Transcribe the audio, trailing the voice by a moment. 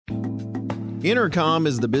Intercom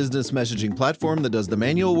is the business messaging platform that does the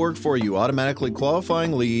manual work for you, automatically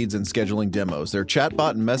qualifying leads and scheduling demos. Their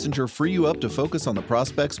chatbot and messenger free you up to focus on the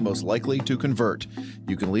prospects most likely to convert.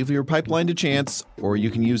 You can leave your pipeline to chance, or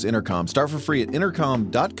you can use Intercom. Start for free at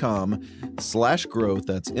intercom.com/growth.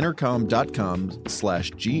 That's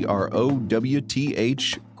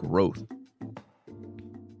intercom.com/GROWTH growth.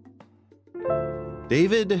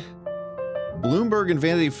 David, Bloomberg and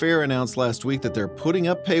Vanity Fair announced last week that they're putting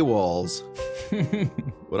up paywalls.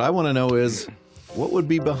 What I want to know is, what would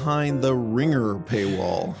be behind the Ringer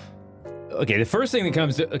paywall? Okay, the first thing that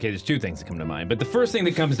comes to, there's two things that come to mind, but the first thing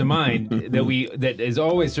that comes to mind that is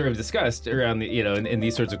always sort of discussed around the, in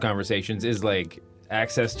these sorts of conversations is like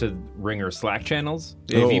access to Ringer Slack channels.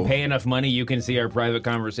 If you pay enough money, you can see our private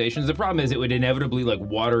conversations. The problem is it would inevitably like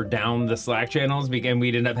water down the Slack channels, and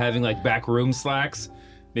we'd end up having like backroom Slacks.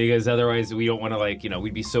 Because otherwise we don't want to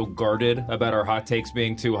we'd be so guarded about our hot takes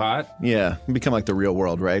being too hot. Yeah, become like the real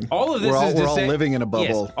world, right? All of this we're all living in a bubble.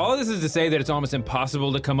 Yes, all of this is to say that it's almost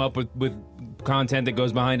impossible to come up with content that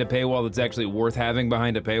goes behind a paywall that's actually worth having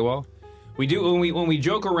behind a paywall. We do when we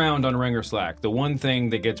joke around on Ringer Slack, the one thing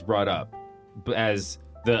that gets brought up as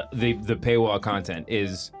the paywall content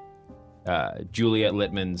is Juliet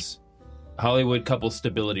Littman's Hollywood couple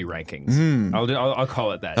stability rankings. I'll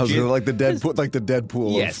call it that. Like the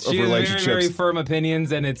Deadpool yes, of relationships. Very, very firm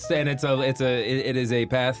opinions, and it is a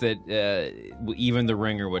path that even the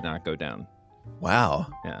Ringer would not go down. Wow.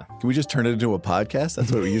 Yeah. Can we just turn it into a podcast?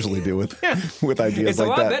 That's what we usually do with ideas like that. It's a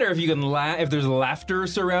lot better if you can if there's laughter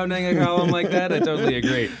surrounding a column like that. I totally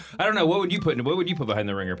agree. I don't know. What would you put behind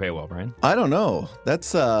the Ringer paywall, Brian? I don't know.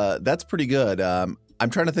 That's pretty good. I'm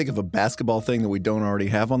trying to think of a basketball thing that we don't already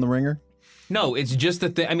have on the Ringer. No, it's just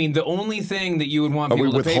that the only thing that you would want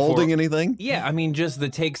people to pay for. Are we withholding anything? Yeah, I mean, just the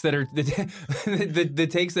takes that are the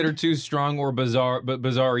takes that are too strong or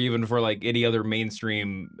bizarre even for like any other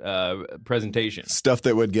mainstream presentation. Stuff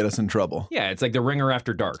that would get us in trouble. Yeah, it's like the Ringer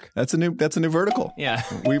After Dark. That's a new vertical. Yeah,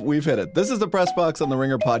 we've hit it. This is the Press Box on the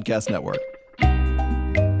Ringer Podcast Network.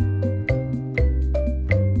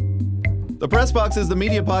 The Press Box is the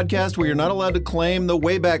media podcast where you're not allowed to claim the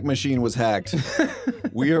Wayback Machine was hacked.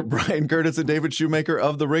 We are Brian Curtis and David Shoemaker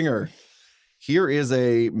of The Ringer. Here is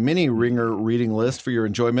a mini Ringer reading list for your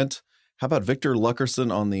enjoyment. How about Victor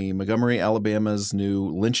Luckerson on the Montgomery, Alabama's new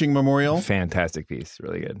lynching memorial? Fantastic piece.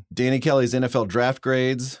 Really good. Danny Kelly's NFL draft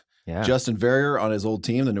grades. Yeah. Justin Verrier on his old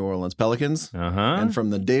team, the New Orleans Pelicans. And from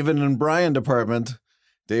the David and Brian department,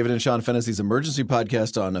 David and Sean Fennessy's emergency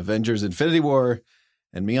podcast on Avengers Infinity War.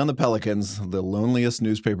 And me on the Pelicans, the loneliest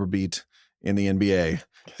newspaper beat in the NBA.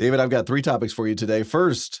 David, I've got 3 topics for you today.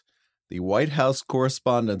 First, the White House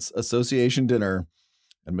Correspondents Association dinner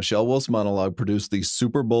and Michelle Wolf's monologue produced the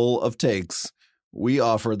Super Bowl of takes. We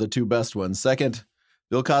offer the 2 best ones. Second,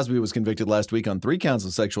 Bill Cosby was convicted last week on 3 counts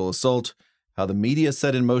of sexual assault, how the media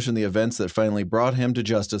set in motion the events that finally brought him to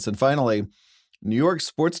justice. And finally, New York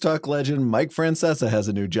sports talk legend Mike Francesa has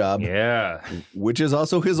a new job. Yeah. Which is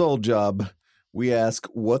also his old job. We ask,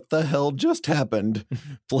 what the hell just happened?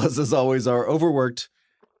 Plus, as always, our overworked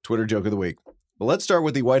Twitter joke of the week. But let's start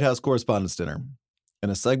with the White House Correspondents' Dinner in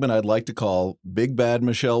a segment I'd like to call Big Bad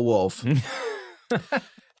Michelle Wolf.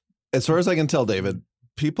 As far as I can tell, David,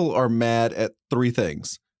 people are mad at 3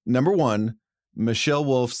 things. Number 1, Michelle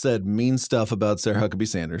Wolf said mean stuff about Sarah Huckabee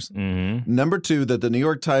Sanders. Number 2, that the New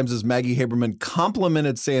York Times' Maggie Haberman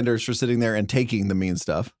complimented Sanders for sitting there and taking the mean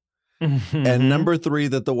stuff. And number 3,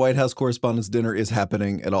 that the White House Correspondents' Dinner is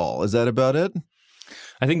happening at all. Is that about it?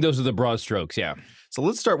 I think those are the broad strokes, yeah. So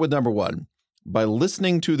let's start with number 1, by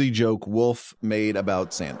listening to the joke Wolf made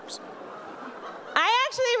about Sanders. I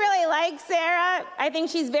actually really like Sarah. I think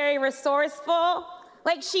she's very resourceful.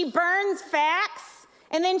 Like, she burns facts,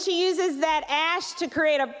 and then she uses that ash to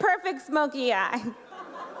create a perfect smoky eye.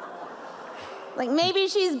 Like, maybe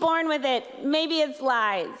she's born with it. Maybe it's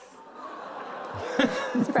lies.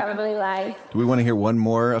 It's probably lies. Do we want to hear one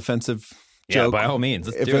more offensive joke? Yeah, by all means.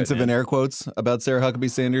 Let's offensive do it, in air quotes about Sarah Huckabee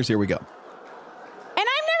Sanders? Here we go. And I'm never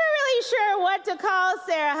really sure what to call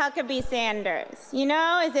Sarah Huckabee Sanders. You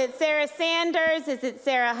know, is it Sarah Sanders? Is it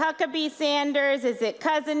Sarah Huckabee Sanders? Is it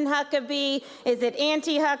Cousin Huckabee? Is it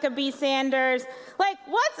Auntie Huckabee Sanders? Like,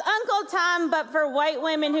 what's Uncle Tom but for white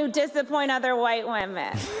women who disappoint other white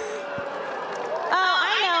women? Oh,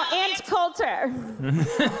 I know, Aunt Coulter.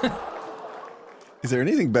 Is there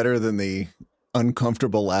anything better than the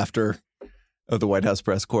uncomfortable laughter of the White House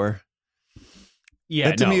press corps?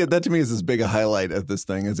 Yeah, that to me is as big a highlight of this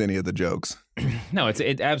thing as any of the jokes. No,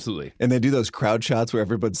 it absolutely. And they do those crowd shots where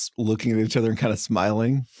everybody's looking at each other and kind of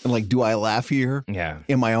smiling and like, do I laugh here? Yeah.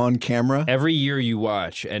 Am I on camera? Every year you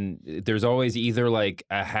watch, and there's always either like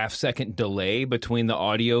a half-second delay between the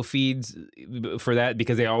audio feeds for that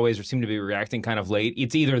because they always seem to be reacting kind of late.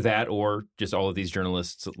 It's either that or just all of these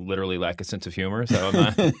journalists literally lack a sense of humor. So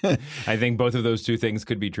I think both of those two things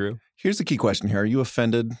could be true. Here's the key question here. Are you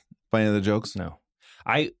offended by any of the jokes? No.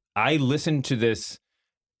 I listened to this.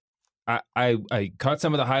 I caught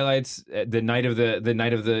some of the highlights the night of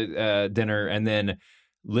the dinner, and then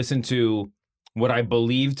listened to what I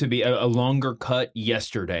believe to be a longer cut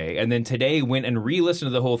yesterday, and then today went and re-listened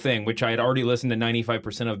to the whole thing, which I had already listened to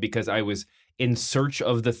 95% of because I was in search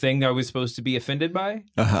of the thing I was supposed to be offended by,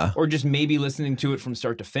 or just maybe listening to it from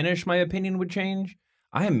start to finish, my opinion would change.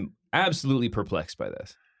 I am absolutely perplexed by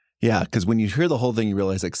this. Yeah, because when you hear the whole thing, you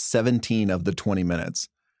realize like 17 of the 20 minutes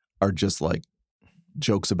are just like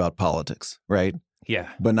jokes about politics, right? Yeah.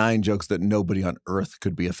 Benign jokes that nobody on earth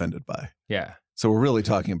could be offended by. Yeah. So we're really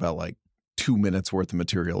talking about like 2 minutes worth of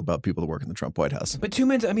material about people that work in the Trump White House. But 2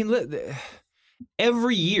 minutes, I mean,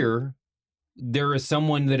 every year there is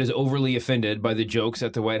someone that is overly offended by the jokes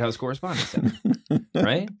at the White House Correspondents Center,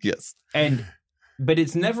 right? Yes. But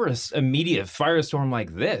it's never a media firestorm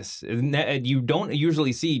like this. You don't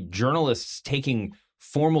usually see journalists taking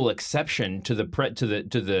formal exception to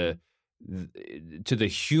the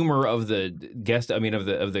humor of the guest. I mean, of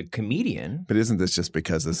the comedian. But isn't this just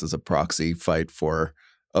because this is a proxy fight for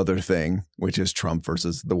other thing, which is Trump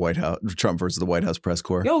versus the White House press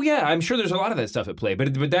corps? Oh yeah, I'm sure there's a lot of that stuff at play.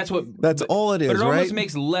 But that's all it is. But it right? almost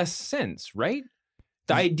makes less sense, right?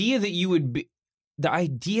 The idea that you would be. The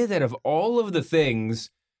idea that of all of the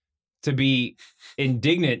things to be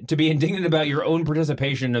indignant about your own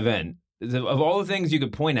participation in an event, of all the things you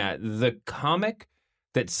could point at, the comic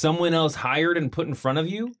that someone else hired and put in front of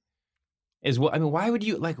you is what, I mean, why would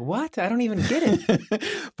you, like, what? I don't even get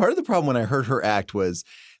it. Part of the problem when I heard her act was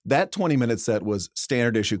that 20-minute set was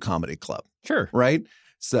standard issue comedy club. Sure. Right?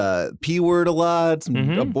 It's P word a lot,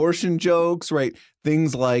 some abortion jokes, right?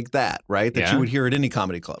 Things like that, right? That you would hear at any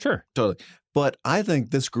comedy club. Sure. Totally. But I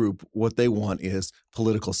think this group, what they want is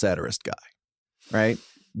political satirist guy, right?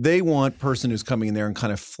 They want person who's coming in there and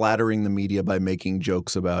kind of flattering the media by making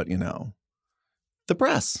jokes about, the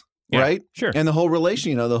press, right? Sure. And the whole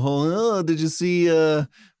relation, the whole, did you see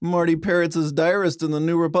Marty Peretz's diarist in the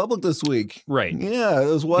New Republic this week? Right. Yeah,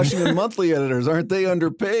 those Washington Monthly editors, aren't they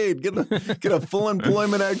underpaid? Get a full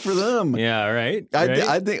employment act for them. Yeah, right.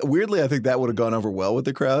 I think, weirdly, I think that would have gone over well with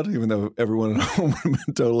the crowd, even though everyone at home would have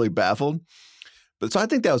been totally baffled. But so I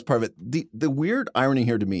think that was part of it. The weird irony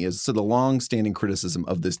here to me is the long-standing criticism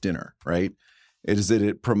of this dinner, right? It is that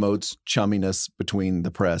it promotes chumminess between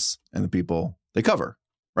the press and the people they cover,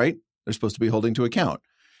 right? They're supposed to be holding to account.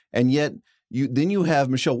 And yet you have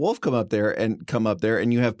Michelle Wolf come up there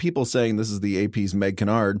and you have people saying, this is the AP's Meg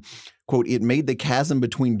Kennard, quote, "It made the chasm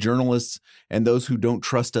between journalists and those who don't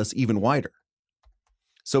trust us even wider."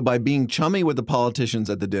 So by being chummy with the politicians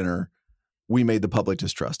at the dinner, we made the public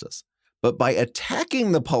distrust us. But by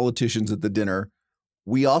attacking the politicians at the dinner,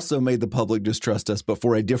 we also made the public distrust us, but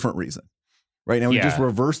for a different reason. Right now, we just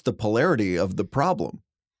reversed the polarity of the problem.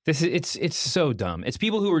 It's so dumb. It's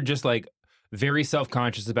people who are just like very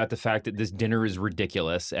self-conscious about the fact that this dinner is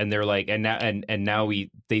ridiculous, and they're like, and now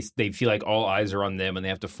they feel like all eyes are on them, and they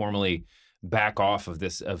have to formally back off of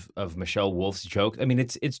this of Michelle Wolf's joke. I mean,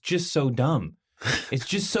 it's just so dumb. It's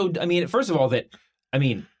just so. I mean, first of all, that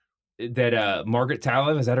Margaret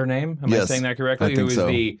Talev, is that her name? Am I saying that correctly? I think Who is so.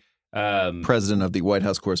 the president of the White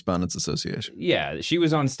House Correspondents Association. Yeah, she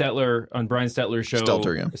was on Brian Stelter's show.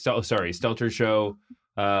 Stelter, yeah. Stelter's show,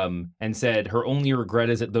 and said her only regret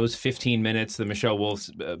is that those 15 minutes, the Michelle Wolf's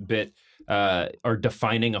bit, are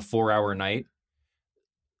defining a 4-hour night.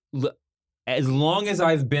 As long as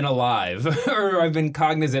I've been alive, or I've been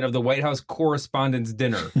cognizant of the White House Correspondents'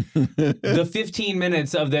 dinner, the 15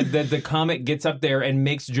 minutes of that the comic gets up there and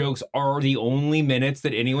makes jokes are the only minutes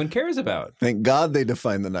that anyone cares about. Thank God they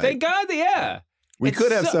define the night. Thank God, yeah. We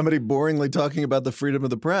could have somebody boringly talking about the freedom of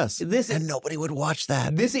the press, and nobody would watch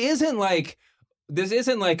that. This isn't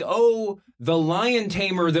like, oh, the lion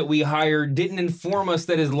tamer that we hired didn't inform us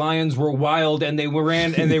that his lions were wild and they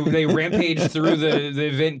rampaged through the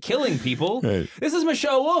event killing people. Right. This is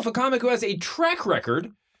Michelle Wolf, a comic who has a track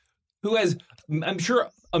record, who has, I'm sure,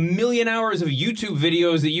 1 million hours of YouTube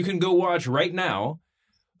videos that you can go watch right now,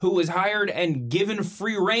 who was hired and given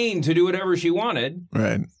free reign to do whatever she wanted.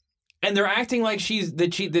 Right. And they're acting like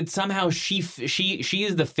that somehow she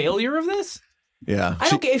is the failure of this. Yeah. I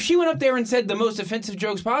don't care if she went up there and said the most offensive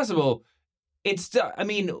jokes possible.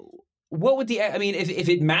 what would if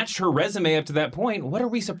it matched her resume up to that point, what are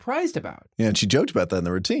we surprised about? Yeah, and she joked about that in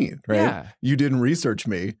the routine, right? Yeah. You didn't research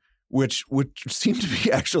me, which seemed to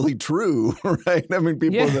be actually true, right? I mean,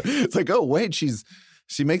 people, it's like, oh, wait, she's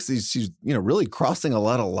really crossing a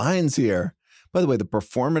lot of lines here. By the way, the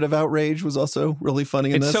performative outrage was also really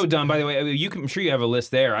funny in this. It's so dumb. By the way, I'm sure you have a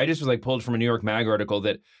list there. I just was pulled from a New York Mag article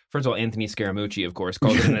that, first of all, Anthony Scaramucci, of course,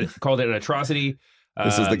 called it an atrocity.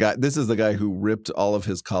 This is the guy who ripped all of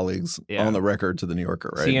his colleagues on the record to the New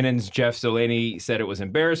Yorker, right? CNN's Jeff Delaney said it was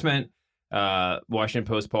embarrassment. Washington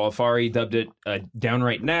Post Paul Afari dubbed it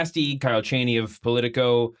downright nasty. Kyle Cheney of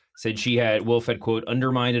Politico said Wolf had, quote,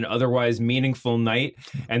 undermined an otherwise meaningful night.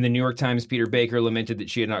 And the New York Times' Peter Baker lamented that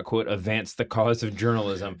she had not, quote, advanced the cause of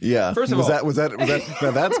journalism. Yeah. First of all,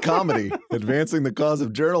 now that's comedy, advancing the cause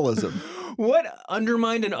of journalism. What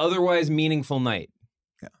undermined an otherwise meaningful night?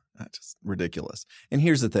 Just ridiculous. And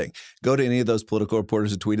here's the thing. Go to any of those political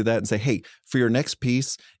reporters who tweeted that and say, hey, for your next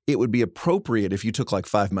piece, it would be appropriate if you took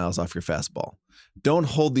 5 miles off your fastball. Don't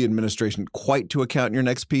hold the administration quite to account in your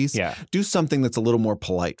next piece. Yeah. Do something that's a little more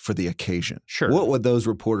polite for the occasion. Sure. What would those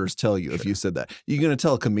reporters tell you if you said that? You going to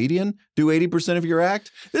tell a comedian, do 80% of your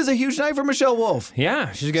act? This is a huge night for Michelle Wolf.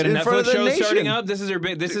 Yeah. She's got a Netflix show starting up. This is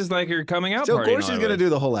her coming out party. Of course she's going to do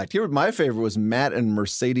the whole act. Here, my favorite was Matt and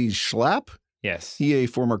Mercedes Schlapp. Yes. He, a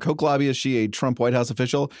former Koch lobbyist, she, a Trump White House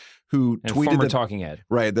official who tweeted former talking head.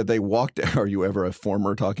 Right, that they walked – are you ever a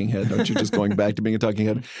former talking head? Don't you just going back to being a talking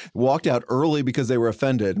head? Walked out early because they were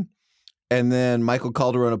offended. And then Michael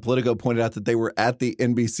Calderon of Politico pointed out that they were at the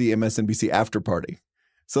NBC, MSNBC after party.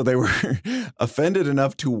 So they were offended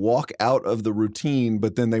enough to walk out of the routine,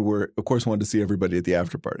 but then they were, of course, wanted to see everybody at the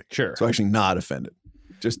after party. Sure. So actually not offended.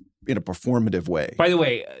 Just in a performative way. By the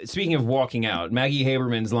way, speaking of walking out, Maggie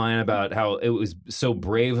Haberman's line about how it was so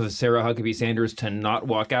brave of Sarah Huckabee Sanders to not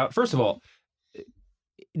walk out. First of all,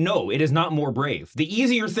 no, it is not more brave. The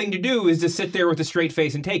easier thing to do is to sit there with a straight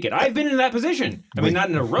face and take it. I've been in that position. I mean, not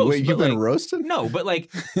in a roast. Wait, you've been roasted? No, but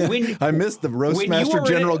when I missed the roast master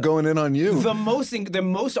general going in on you. The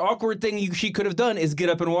most awkward thing she could have done is get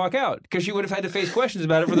up and walk out because she would have had to face questions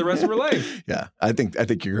about it for the rest of her life. Yeah, I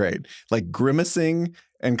think you're right. Grimacing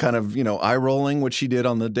and kind of, eye rolling, what she did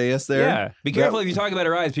on the dais there. Yeah. Be careful if you talk about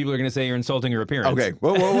her eyes. People are going to say you're insulting her appearance. Okay.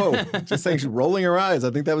 Whoa. Just saying she's rolling her eyes.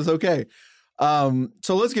 I think that was okay. So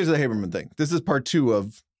let's get to the Haberman thing. This is part 2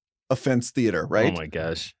 of offense theater, right? Oh, my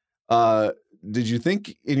gosh. Did you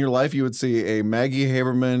think in your life you would see a Maggie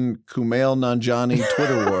Haberman, Kumail Nanjiani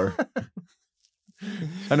Twitter war?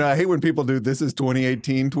 I know I hate when people do this is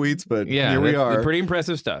 2018 tweets, but here we are. Pretty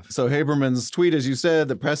impressive stuff. So Haberman's tweet, as you said,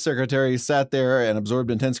 the press secretary sat there and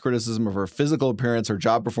absorbed intense criticism of her physical appearance, her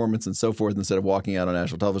job performance, and so forth instead of walking out on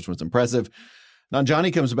national television was impressive.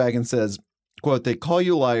 Nanjiani comes back and says, quote, they call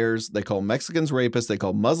you liars, they call Mexicans rapists, they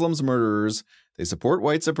call Muslims murderers, they support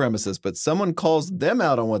white supremacists, but someone calls them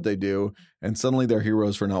out on what they do, and suddenly they're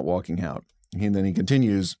heroes for not walking out. And then he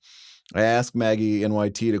continues, I asked Maggie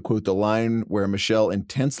NYT to quote the line where Michelle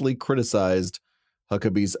intensely criticized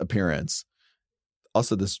Huckabee's appearance.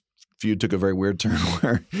 Also, this feud took a very weird turn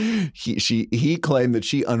where he claimed that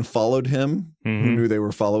she unfollowed him, who knew they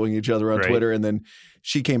were following each other on Twitter, and then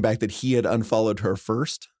she came back that he had unfollowed her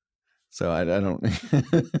first. So I don't.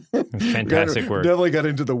 Fantastic work. Definitely got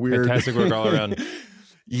into the weird. Fantastic work all around.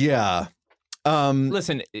 Yeah.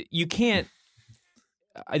 Listen, you can't.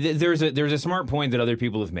 There's a smart point that other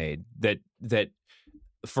people have made that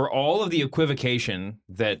for all of the equivocation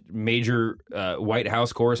that major White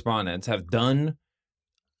House correspondents have done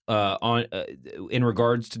in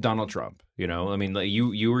regards to Donald Trump,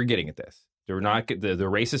 you were getting at this. They're not the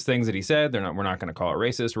racist things that he said. We're not going to call it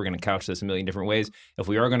racist. We're going to couch this a million different ways. If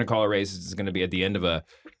we are going to call it racist, it's going to be at the end of a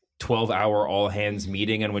 12-hour all hands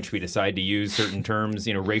meeting in which we decide to use certain terms,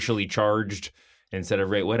 racially charged instead of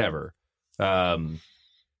whatever. And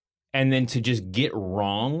then to just get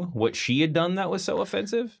wrong what she had done that was so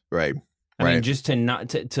offensive. Right. I mean, just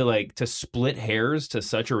to split hairs to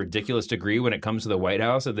such a ridiculous degree when it comes to the White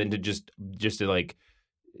House, and then to just to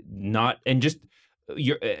not and just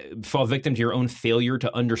fall victim to your own failure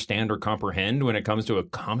to understand or comprehend when it comes to a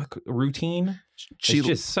comic routine. It's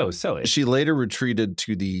just so silly. She later retreated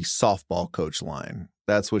to the softball coach line.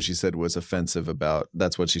 That's what she said was offensive about.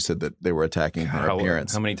 That's what she said that they were attacking her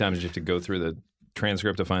appearance. How many times did you have to go through the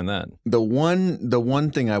transcript to find that? The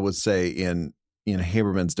one thing I would say in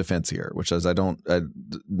Haberman's defense here, which is not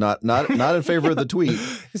in favor of the tweet.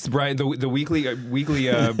 It's Brian, the weekly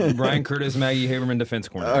Brian Curtis, Maggie Haberman defense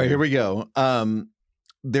corner. All right, here we go.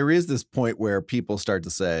 There is this point where people start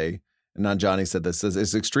to say Nanjiani said this, says,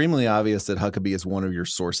 it's extremely obvious that Huckabee is one of your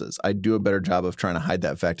sources. I'd do a better job of trying to hide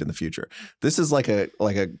that fact in the future. This is like a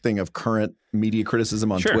thing of current media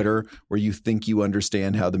criticism on Twitter where you think you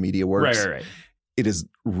understand how the media works. Right. It is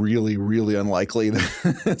really, really unlikely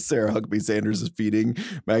that Sarah Huckabee Sanders is feeding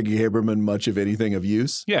Maggie Haberman much of anything of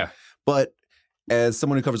use. Yeah. But as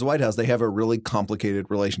someone who covers the White House, they have a really complicated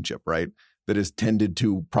relationship, right? That is tended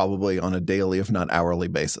to probably on a daily, if not hourly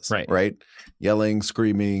basis. Right? Yelling,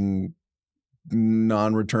 screaming,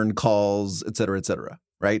 non-return calls, et cetera,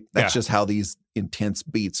 right? That's just how these intense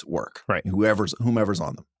beats work. Right. Whomever's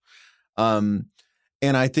on them.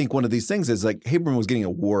 And I think one of these things is like Haberman was getting a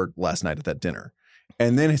award last night at that dinner.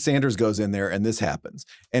 And then Sanders goes in there and this happens.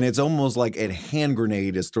 And it's almost like a hand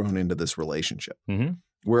grenade is thrown into this relationship. Mm-hmm.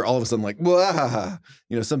 Where all of a sudden like,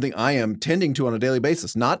 something I am tending to on a daily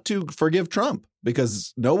basis, not to forgive Trump,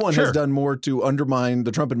 because no one has done more to undermine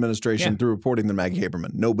the Trump administration through reporting than Maggie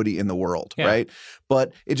Haberman. Nobody in the world, right?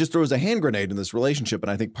 But it just throws a hand grenade in this relationship.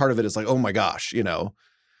 And I think part of it is like, oh my gosh,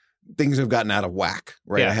 things have gotten out of whack,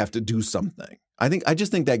 right? I have to do something. I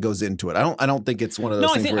just think that goes into it. I don't think it's one of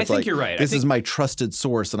those things where it's I think you're right. This is my trusted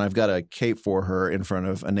source and I've got a cape for her in front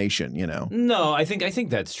of a nation, No, I think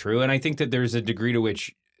that's true. And I think that there's a degree to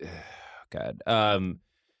which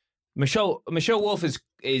Michelle Wolf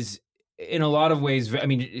is in a lot of ways, I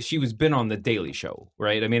mean, she was been on the Daily Show,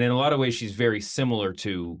 right? I mean, in a lot of ways, she's very similar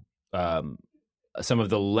to some of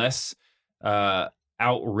the less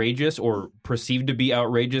outrageous or perceived to be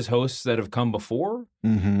outrageous hosts that have come before.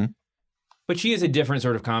 Mm-hmm. But she is a different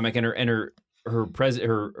sort of comic, and her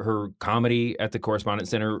comedy at the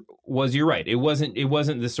Correspondents Center was, you're right, it wasn't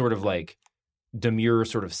this sort of like demure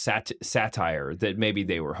sort of satire that maybe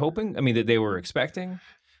they were hoping. I mean, that they were expecting.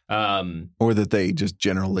 Or that they just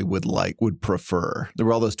generally would prefer. There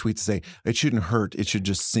were all those tweets that say it shouldn't hurt, it should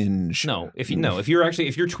just singe. If you're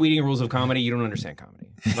tweeting rules of comedy, you don't understand comedy.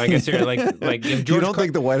 Like I said, like if George you don't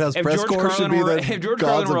think the White House press corps should be if George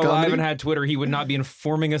Carlin were alive and had Twitter, he would not be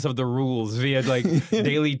informing us of the rules via like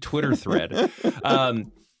daily Twitter thread. I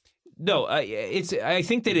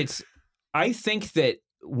think that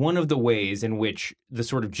one of the ways in which the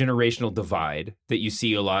sort of generational divide that you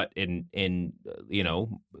see a lot in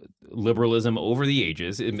liberalism over the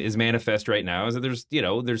ages is manifest right now is that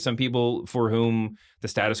there's some people for whom the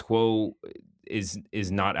status quo is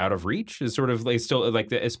not out of reach, is sort of like still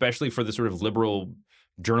like especially for the sort of liberal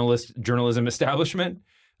journalism establishment.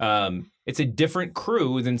 It's a different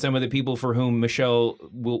crew than some of the people for whom Michelle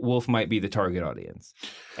Wolf might be the target audience,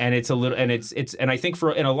 and I think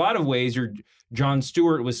in a lot of ways, Jon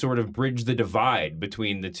Stewart was sort of bridged the divide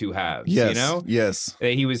between the two halves. Yes, yes.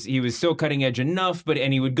 He was still cutting edge enough,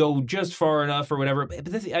 and he would go just far enough or whatever. But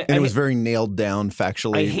it was very nailed down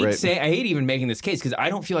factually. I hate even making this case because I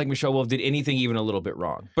don't feel like Michelle Wolf did anything even a little bit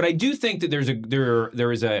wrong. But I do think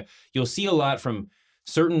that you'll see a lot from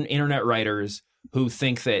certain internet writers who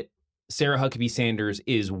think that Sarah Huckabee Sanders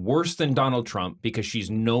is worse than Donald Trump because she's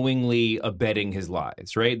knowingly abetting his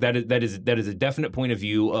lies, right? That is a definite point of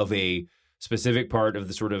view of a specific part of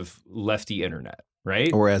the sort of lefty internet,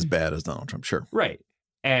 right? Or as bad as Donald Trump, sure. Right.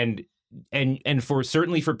 And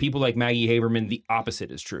certainly for people like Maggie Haberman, the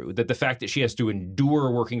opposite is true. That the fact that she has to endure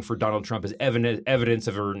working for Donald Trump is evidence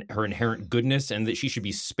of her inherent goodness and that she should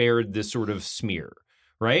be spared this sort of smear,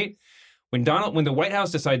 right? When the White House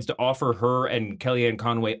decides to offer her and Kellyanne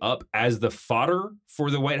Conway up as the fodder for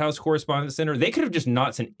the White House Correspondents Center, they could have just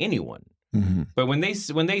not sent anyone. Mm-hmm. But when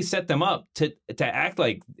they set them up to act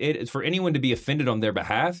like it for anyone to be offended on their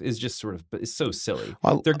behalf is just sort of it's so silly.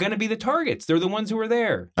 They're going to be the targets. They're the ones who are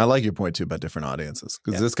there. I like your point too about different audiences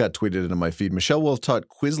because this got tweeted into my feed. Michelle Wolf taught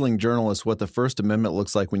quizzling journalists what the First Amendment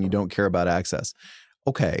looks like when you don't care about access.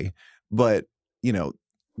 Okay, but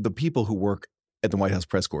the people who work at the White House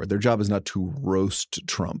press corps, their job is not to roast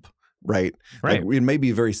Trump, right? Right. Like, it may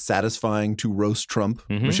be very satisfying to roast Trump,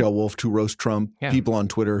 Michelle Wolf to roast Trump, people on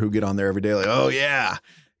Twitter who get on there every day like, oh yeah,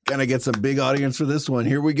 gonna get some big audience for this one.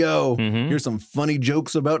 Here we go. Here's some funny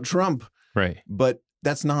jokes about Trump. Right. But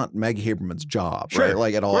that's not Maggie Haberman's job, right?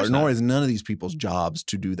 Like at all. Nor is none of these people's jobs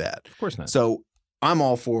to do that. Of course not. So I'm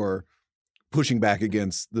all for pushing back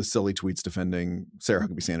against the silly tweets defending Sarah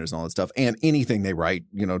Huckabee Sanders and all that stuff, and anything they write,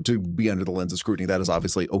 to be under the lens of scrutiny, that is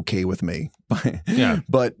obviously okay with me.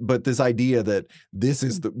 But this idea that this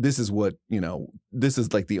is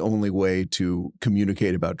like the only way to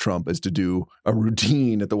communicate about Trump is to do a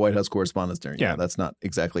routine at the White House Correspondents' Dinner. Yeah, that's not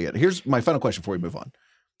exactly it. Here's my final question before we move on.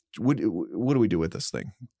 What do we do with this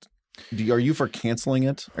thing? Are you for canceling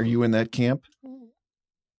it? Are you in that camp?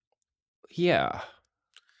 Yeah.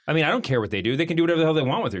 I mean, I don't care what they do. They can do whatever the hell they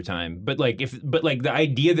want with their time. But the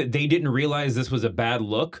idea that they didn't realize this was a bad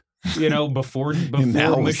look before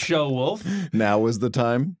Michelle Wolf. Now is the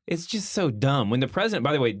time. It's just so dumb. When the president,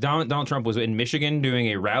 by the way, Donald Trump was in Michigan doing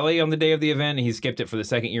a rally on the day of the event, and he skipped it for the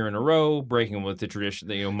second year in a row, breaking with the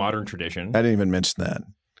tradition, modern tradition. I didn't even mention that.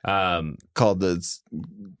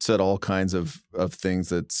 Said all kinds of things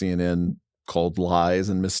that CNN called lies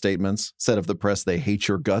and misstatements. Said of the press, they hate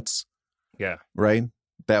your guts. Yeah. Right?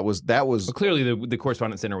 That was well, clearly the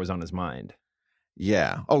Correspondents Center was on his mind.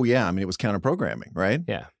 Yeah. Oh yeah. I mean, it was counter programming, right?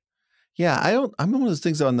 Yeah. Yeah. I'm one of those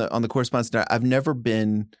things on the Correspondents Center. I never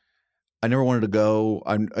wanted to go.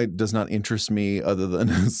 It does not interest me other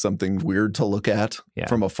than something weird to look at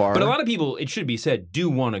from afar. But a lot of people, it should be said, do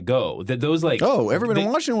want to go. That those everyone in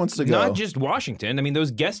Washington wants to go. Not just Washington. I mean,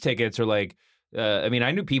 those guest tickets are like. I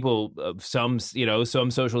knew people of some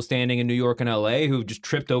social standing in New York and L.A. who just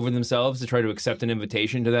tripped over themselves to try to accept an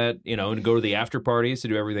invitation to that, and go to the after parties to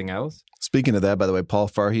do everything else. Speaking of that, by the way, Paul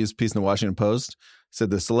Farhi's piece in the Washington Post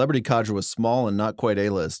said the celebrity cadre was small and not quite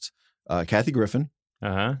A-list. Kathy Griffin,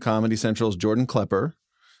 Comedy Central's Jordan Klepper,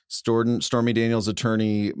 Stormy Daniels'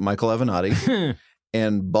 attorney Michael Avenatti,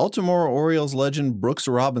 and Baltimore Orioles legend Brooks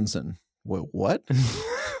Robinson. Wait, what?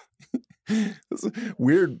 This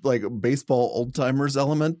weird, like baseball old timers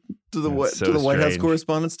element to the White House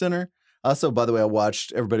Correspondents' Dinner. Also, by the way, I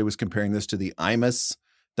watched. Everybody was comparing this to the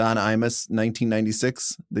Don Imus,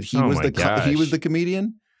 1996. That he was the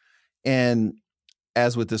comedian, and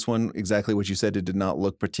as with this one, exactly what you said. It did not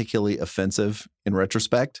look particularly offensive in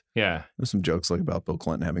retrospect. Yeah, there's some jokes like about Bill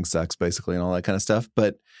Clinton having sex, basically, and all that kind of stuff,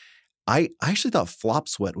 but. I actually thought flop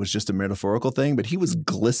sweat was just a metaphorical thing, but he was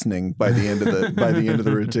glistening by the end of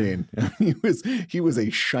the routine. He was a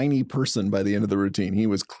shiny person by the end of the routine. He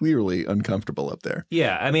was clearly uncomfortable up there.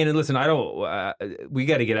 Yeah, I mean, listen, I don't. We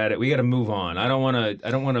got to get at it. We got to move on. I don't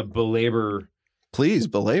want to belabor. Please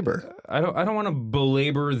belabor. I don't want to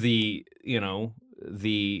belabor the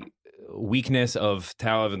weakness of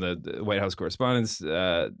Talib and the White House Correspondents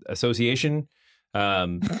Association.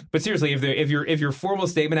 But seriously, if your formal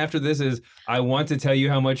statement after this is, I want to tell you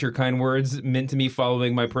how much your kind words meant to me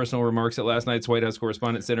following my personal remarks at last night's White House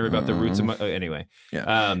Correspondents' Dinner about the roots of my, anyway.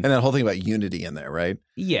 Yeah. And that whole thing about unity in there, right?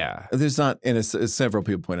 Yeah. There's not, and as several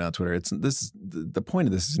people point out on Twitter, the point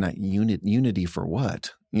of this is not unity for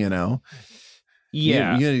what, Yeah.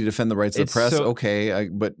 Unity to defend the rights of the press.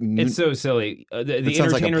 But it's so silly. The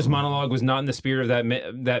entertainer's monologue was not in the spirit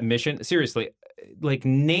of that mission. Seriously. Like,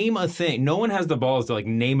 name a thing. No one has the balls to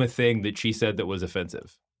name a thing that she said that was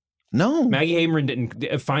offensive. No, Maggie Haberman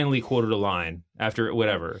didn't finally quoted a line after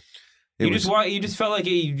whatever. You just felt like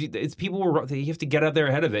it's people were. You have to get out there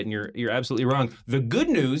ahead of it, and you're absolutely wrong. The good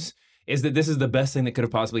news is that this is the best thing that could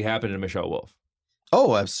have possibly happened to Michelle Wolf.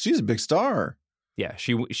 Oh, she's a big star. Yeah,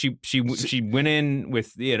 she went in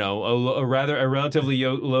with a relatively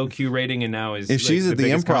low Q rating, and now is if she's at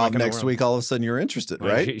the Improv next week, all of a sudden you're interested,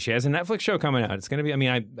 right? She has a Netflix show coming out. It's going to be. I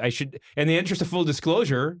mean, I should. In the interest of full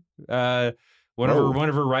disclosure, one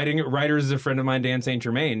of her writers is a friend of mine, Dan St.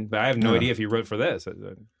 Germain, but I have no idea if he wrote for this.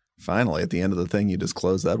 Finally, at the end of the thing, you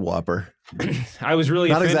disclose that whopper. I was really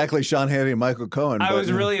not exactly Sean Hannity and Michael Cohen. I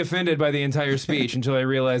was really offended by the entire speech until I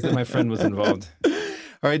realized that my friend was involved.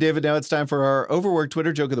 All right, David, now it's time for our overworked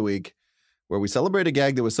Twitter joke of the week, where we celebrate a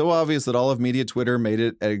gag that was so obvious that all of media Twitter made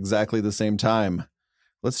it at exactly the same time.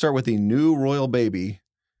 Let's start with the new royal baby,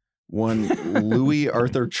 one Louis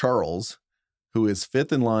Arthur Charles, who is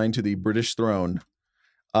fifth in line to the British throne.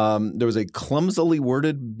 There was a clumsily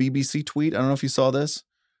worded BBC tweet. I don't know if you saw this.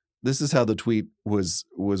 This is how the tweet was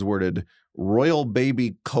worded. Royal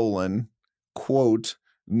baby : quote,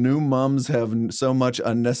 new mums have so much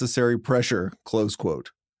unnecessary pressure, close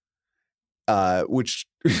quote. Which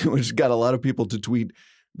got a lot of people to tweet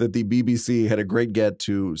that the BBC had a great get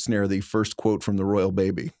to snare the first quote from the royal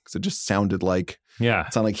baby, because it just sounded like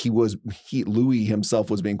it sounded like Louis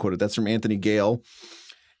himself was being quoted. That's from Anthony Gale.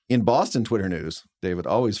 In Boston Twitter news, David,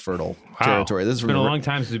 always fertile territory. This is been a long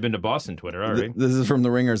time since we've been to Boston Twitter. All right. This is from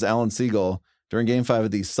The Ringer's Alan Siegel. During Game 5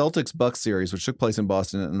 of the Celtics-Bucks series, which took place in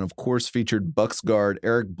Boston and, of course, featured Bucks guard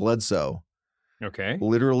Eric Bledsoe. Okay.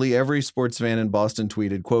 Literally every sports fan in Boston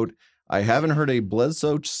tweeted, quote, I haven't heard a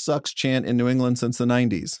Bledsoe sucks chant in New England since the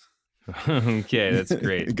 90s. Okay, that's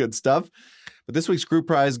great. Good stuff. But this week's group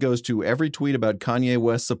prize goes to every tweet about Kanye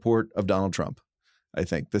West's support of Donald Trump. I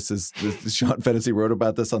think this Sean Fennessy wrote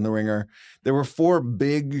about this on The Ringer. There were 4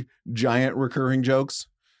 big, giant recurring jokes,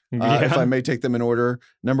 if I may take them in order.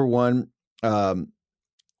 Number 1,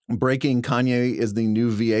 breaking Kanye is the new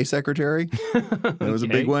VA secretary. That was a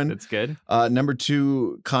big one. That's good. Number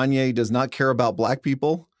 2, Kanye does not care about black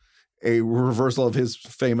people. a reversal of his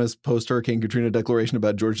famous post-Hurricane Katrina declaration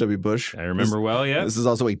about George W. Bush. I remember well, yeah. This is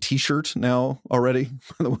also a T-shirt now already,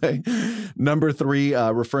 by the way. Number 3,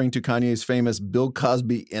 referring to Kanye's famous Bill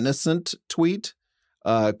Cosby innocent tweet,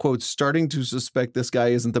 quote, starting to suspect this guy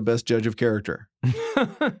isn't the best judge of character.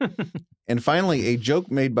 And finally, a joke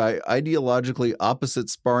made by ideologically opposite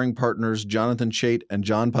sparring partners Jonathan Chait and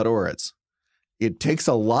John Podhoretz. It takes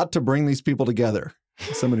a lot to bring these people together.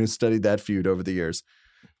 Someone who studied that feud over the years.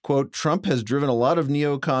 Quote, Trump has driven a lot of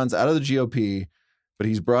neocons out of the GOP, but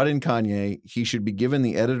he's brought in Kanye. He should be given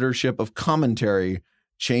the editorship of Commentary.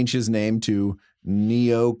 Change his name to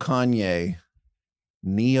Neo-Kanye.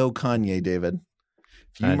 Neo-Kanye, David.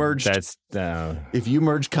 If you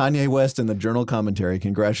merge Kanye West in the Journal Commentary,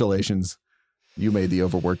 congratulations. You made the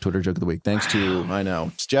overworked Twitter joke of the week. Thanks to, I know,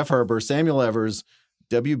 it's Jeff Herber, Samuel Evers,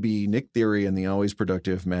 WB, Nick Theory, and the always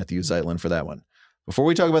productive Matthew Zeitlin for that one. Before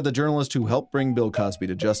we talk about the journalist who helped bring Bill Cosby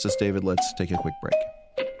to justice, David, let's take a quick break.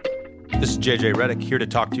 This is JJ Redick here to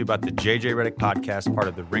talk to you about the JJ Redick Podcast, part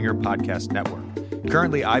of the Ringer Podcast Network.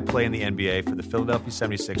 Currently, I play in the NBA for the Philadelphia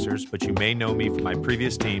 76ers, but you may know me from my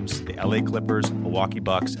previous teams, the LA Clippers, Milwaukee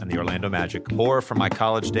Bucks, and the Orlando Magic, or from my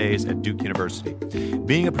college days at Duke University.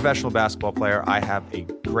 Being a professional basketball player, I have a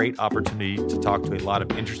great opportunity to talk to a lot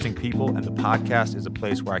of interesting people, and the podcast is a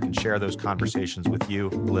place where I can share those conversations with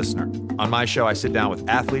you, the listener. On my show, I sit down with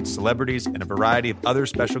athletes, celebrities, and a variety of other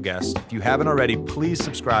special guests. If you haven't already, please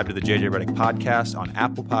subscribe to the JJ Redick Podcast on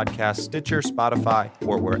Apple Podcasts, Stitcher, Spotify,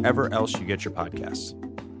 or wherever else you get your podcasts.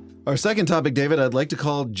 Our second topic, David, I'd like to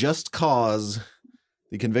call Just Cause,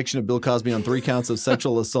 the conviction of Bill Cosby on 3 counts of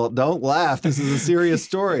sexual assault. Don't laugh. This is a serious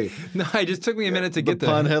story. No, it just took me a minute to get the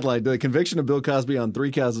pun headline. The conviction of Bill Cosby on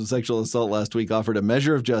 3 counts of sexual assault last week offered a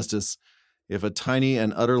measure of justice, if a tiny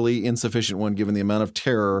and utterly insufficient one given the amount of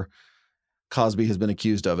terror Cosby has been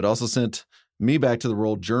accused of. It also sent me back to the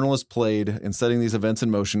role journalists played in setting these events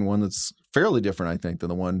in motion, one that's fairly different, I think, than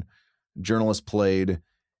the one journalists played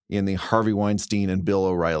in the Harvey Weinstein and Bill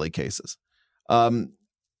O'Reilly cases.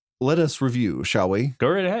 Let us review, shall we? Go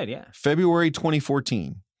right ahead, yeah. February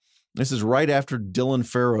 2014. This is right after Dylan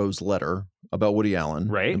Farrow's letter about Woody Allen.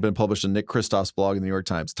 Right. It had been published in Nick Kristoff's blog in the New York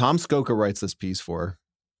Times. Tom Skoka writes this piece for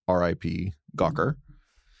R.I.P. Gawker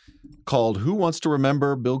called Who Wants to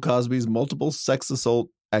Remember Bill Cosby's Multiple Sex Assault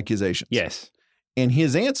Accusations? Yes. And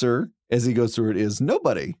his answer, as he goes through it, is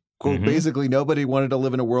nobody. Quote, basically, nobody wanted to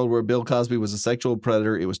live in a world where Bill Cosby was a sexual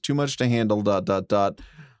predator. It was too much to handle, ...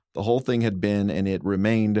 The whole thing had been, and it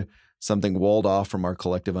remained, something walled off from our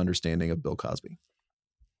collective understanding of Bill Cosby.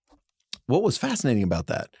 What was fascinating about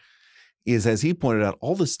that is, as he pointed out,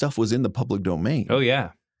 all this stuff was in the public domain. Oh,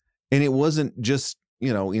 yeah. And it wasn't just,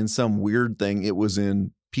 in some weird thing. It was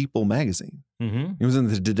in People magazine. Mm-hmm. It was in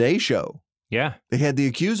the Today Show. Yeah. They had the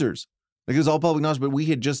accusers. Like, it was all public knowledge, but we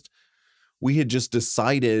had just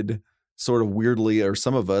decided sort of weirdly, or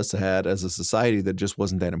some of us had as a society, that just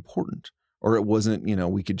wasn't that important, or it wasn't,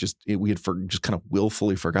 we had just kind of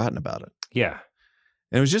willfully forgotten about it. Yeah.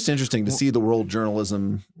 And it was just interesting to see the role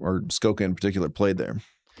journalism, or Skoka in particular, played there.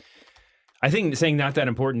 I think saying not that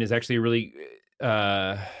important is actually really, it's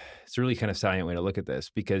a really kind of salient way to look at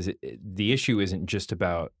this, because the issue isn't just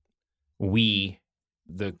about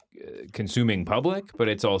the consuming public, but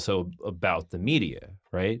it's also about the media,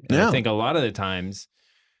 right? And yeah. I think a lot of the times,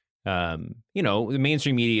 the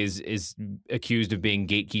mainstream media is accused of being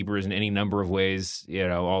gatekeepers in any number of ways,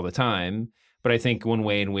 all the time. But I think one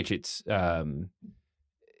way in which it's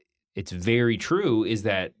very true is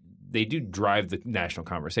that they do drive the national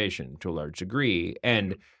conversation to a large degree,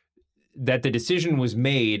 and that the decision was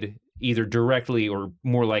made either directly or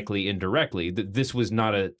more likely indirectly. That this was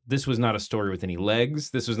not a story with any legs.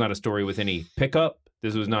 This was not a story with any pickup.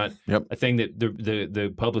 This was not a thing that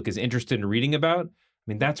the public is interested in reading about. I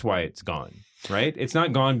mean, that's why it's gone, right? It's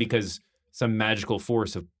not gone because some magical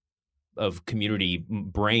force of community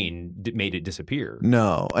brain made it disappear.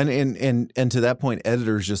 No, and to that point,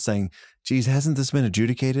 editors just saying, "Geez, hasn't this been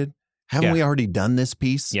adjudicated? Haven't we already done this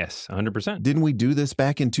piece?" Yes, 100%. Didn't we do this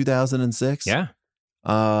back in 2006? Yeah.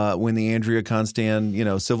 When the Andrea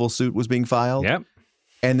Constand, civil suit was being filed. Yep.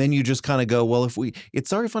 And then you just kind of go, well, it's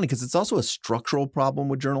very funny because it's also a structural problem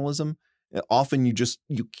with journalism. Often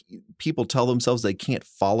people tell themselves they can't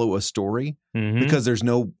follow a story because there's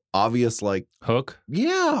no obvious hook.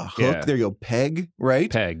 Yeah, hook. Yeah. There you go. Peg, right?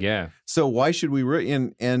 Peg, yeah. So why should we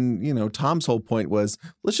and Tom's whole point was,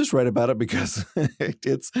 let's just write about it because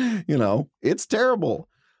it's terrible.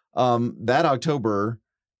 That October,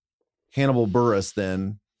 Hannibal Buress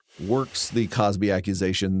then works the Cosby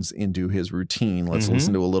accusations into his routine. Let's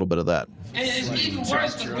listen to a little bit of that. And it's even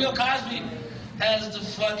worse because Bill Cosby has the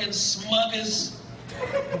fucking smuggest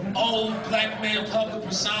old black male public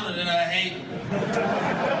persona that I hate.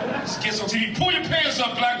 Just gets on TV. Pull your pants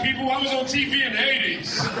up, black people. I was on TV in the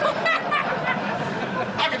 80s.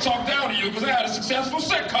 I can talk down to you because I had a successful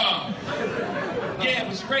sitcom. Yeah, it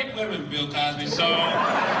was great women, Bill Cosby, so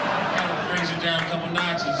kind of brings it down a couple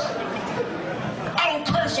notches. I don't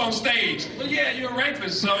curse on stage. Well, yeah, you're a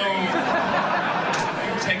rapist, so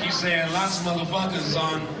I take you saying lots of motherfuckers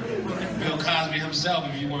on Bill Cosby himself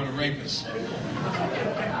if you weren't a rapist.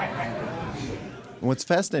 What's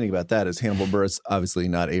fascinating about that is Hannibal Buress, obviously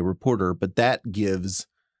not a reporter, but that gives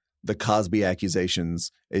the Cosby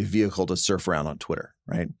accusations a vehicle to surf around on Twitter,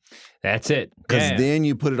 right? That's it. Because then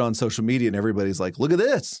you put it on social media and everybody's like, look at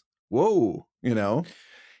this. Whoa, you know?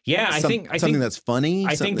 Yeah, I think something that's funny.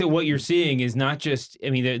 I think that what you're seeing is not just,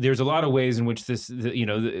 I mean, there's a lot of ways in which this,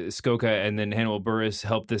 Skoka and then Hannibal Buress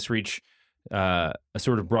helped this reach a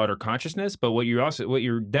sort of broader consciousness. But what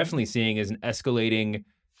you're definitely seeing is an escalating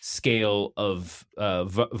scale of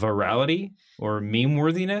virality or meme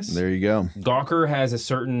worthiness. There you go. Gawker has a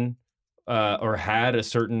certain or had a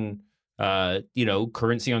certain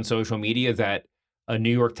currency on social media that a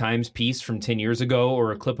New York Times piece from 10 years ago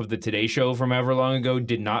or a clip of the Today Show from however long ago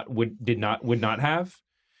would not have.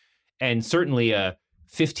 And certainly a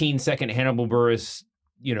 15-second Hannibal Buress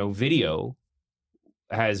video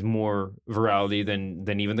has more virality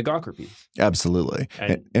than even the Gawker piece. Absolutely.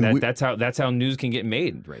 And that's how news can get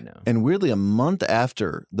made right now. And weirdly, a month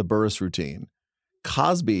after the Buress routine,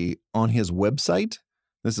 Cosby on his website,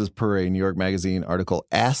 this is per a New York Magazine article,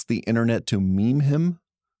 asked the internet to meme him.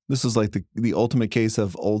 This is like the ultimate case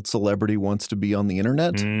of old celebrity wants to be on the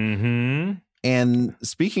internet. Mm-hmm. And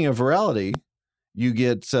speaking of virality, you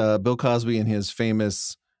get Bill Cosby in his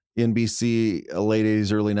famous NBC late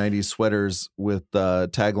 80s, early 90s sweaters with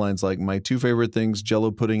taglines like "My two favorite things,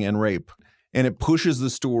 Jell-O pudding and rape." And it pushes the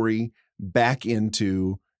story back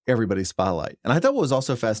into everybody's spotlight. And I thought what was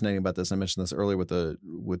also fascinating about this, I mentioned this earlier with the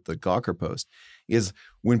Gawker post, is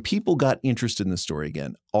when people got interested in the story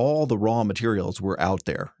again, all the raw materials were out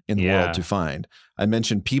there in the world to find. I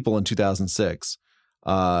mentioned People in 2006,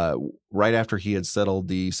 right after he had settled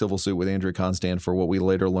the civil suit with Andrea Constand for what we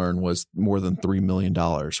later learned was more than $3 million,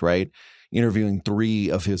 right? Interviewing 3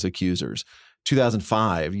 of his accusers.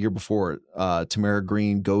 2005, year before, Tamara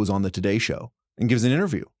Green goes on the Today Show and gives an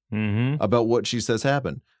interview about what she says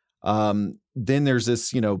happened. Then there's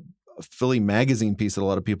this, Philly magazine piece that a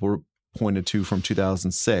lot of people pointed to from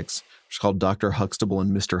 2006, which is called Dr. Huxtable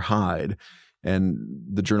and Mr. Hyde. And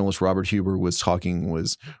the journalist Robert Huber was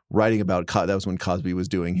writing about, that was when Cosby was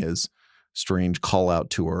doing his strange call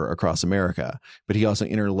out tour across America. But he also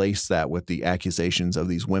interlaced that with the accusations of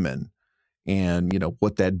these women and,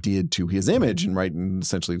 what that did to his image and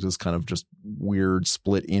essentially this kind of just weird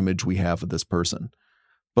split image we have of this person.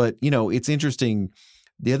 But, it's interesting.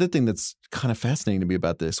 The other thing that's kind of fascinating to me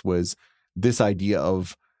about this was this idea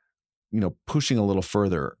of, pushing a little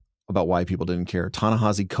further about why people didn't care.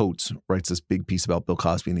 Ta-Nehisi Coates writes this big piece about Bill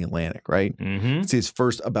Cosby in The Atlantic, right? Mm-hmm. It's his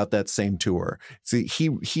first about that same tour. See,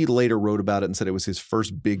 he later wrote about it and said it was his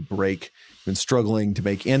first big break. He'd been struggling to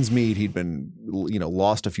make ends meet. He'd been,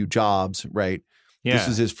 lost a few jobs, right? Yeah. This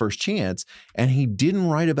was his first chance. And he didn't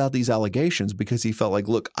write about these allegations because he felt like,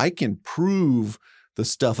 look, I can prove the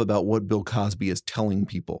stuff about what Bill Cosby is telling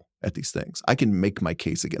people at these things. I can make my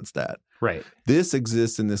case against that. Right. This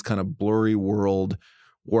exists in this kind of blurry world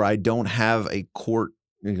where I don't have a court,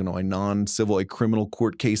 a non-civil, a criminal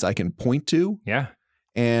court case I can point to. Yeah.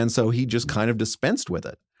 And so he just kind of dispensed with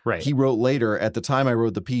it. Right. He wrote later, at the time I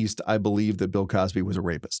wrote the piece, I believed that Bill Cosby was a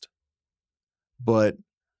rapist. But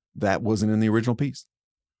that wasn't in the original piece.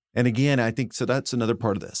 And again, I think, so that's another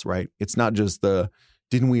part of this, right? It's not just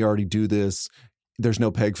didn't we already do this? There's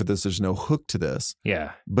no peg for this. There's no hook to this.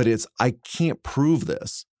 Yeah. But I can't prove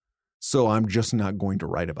this, so I'm just not going to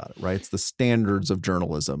write about it, right? It's the standards of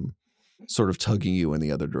journalism sort of tugging you in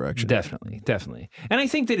the other direction. Definitely. And I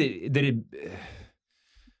think that it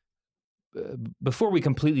before we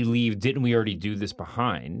completely leave, didn't we already do this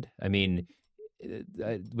behind? I mean,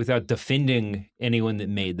 without defending anyone that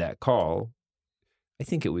made that call, I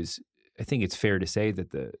think it's fair to say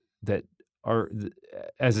that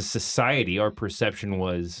as a society, our perception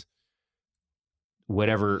was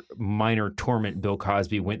whatever minor torment Bill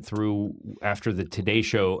Cosby went through after the Today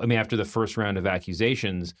Show, after the first round of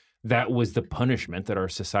accusations, that was the punishment that our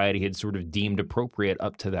society had sort of deemed appropriate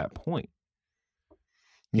up to that point.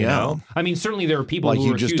 You know? Certainly there are people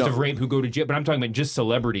who are accused of rape who go to jail, but I'm talking about just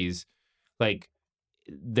celebrities. Like,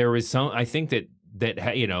 there was some, I think that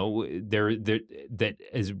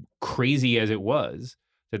as crazy as it was,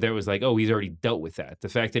 that there was like, oh, he's already dealt with that. The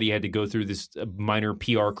fact that he had to go through this minor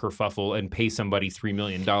PR kerfuffle and pay somebody $3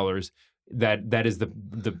 million, that is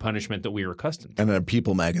the punishment that we were accustomed to. And a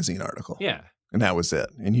People magazine article. Yeah. And that was it.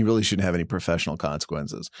 And he really shouldn't have any professional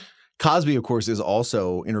consequences. Cosby, of course, is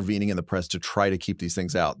also intervening in the press to try to keep these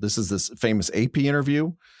things out. This is this famous AP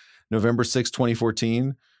interview, November 6,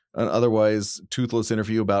 2014, an otherwise toothless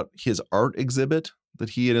interview about his art exhibit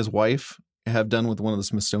that he and his wife have done with one of the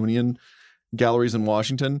Smithsonian galleries in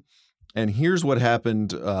Washington. And here's what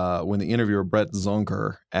happened when the interviewer, Brett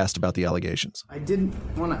Zonker, asked about the allegations. I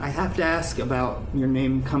have to ask about your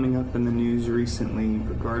name coming up in the news recently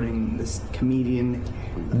regarding this comedian.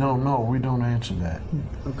 No, we don't answer that.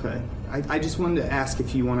 Okay. I just wanted to ask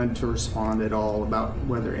if you wanted to respond at all about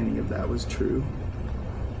whether any of that was true.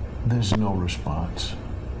 There's no response.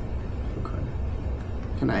 Okay.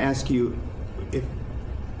 Can I ask you if,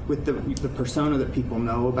 with the persona that people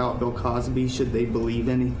know about Bill Cosby, should they believe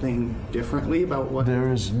anything differently about what?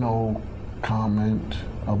 There is no comment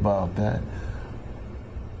about that.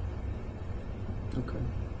 Okay.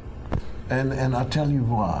 And I'll tell you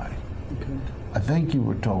why. Okay. I think you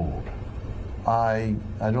were told. I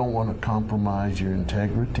don't want to compromise your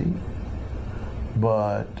integrity,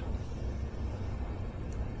 but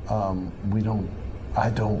I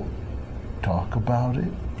don't talk about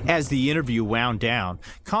it. As the interview wound down,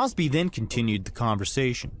 Cosby then continued the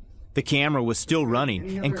conversation. The camera was still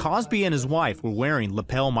running, and Cosby and his wife were wearing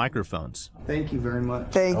lapel microphones. Thank you very much.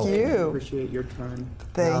 Thank you. I appreciate your time.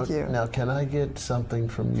 Thank you. Now, can I get something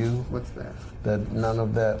from you? What's that? That none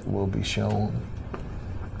of that will be shown.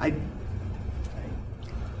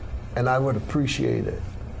 And I would appreciate it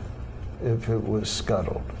if it was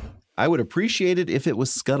scuttled. I would appreciate it if it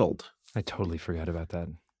was scuttled. I totally forgot about that.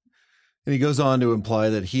 And he goes on to imply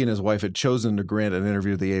that he and his wife had chosen to grant an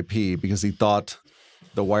interview with the AP because he thought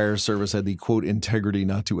the wire service had the, quote, integrity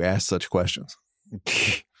not to ask such questions.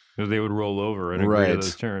 They would roll over and agree to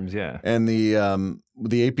those terms, yeah. And the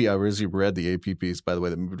AP, I recently read the AP piece, by the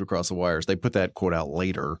way, that moved across the wires. They put that quote out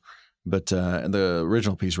later. But and the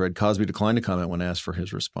original piece read, Cosby declined to comment when asked for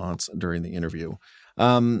his response during the interview.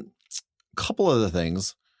 Couple other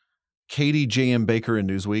things. Katie J.M. Baker in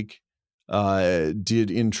Newsweek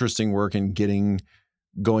did interesting work in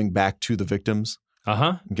going back to the victims,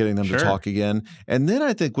 getting them to talk again. And then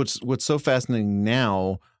I think what's so fascinating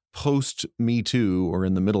now, post Me Too, or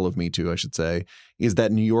in the middle of Me Too, I should say, is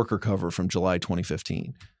that New Yorker cover from July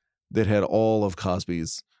 2015 that had all of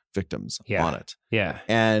Cosby's victims on it. Yeah.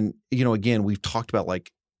 And, again, we've talked about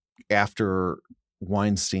like after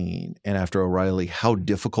Weinstein and after O'Reilly, how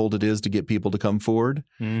difficult it is to get people to come forward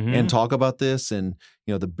and talk about this and,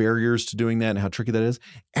 the barriers to doing that and how tricky that is.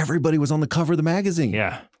 Everybody was on the cover of the magazine.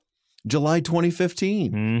 Yeah. July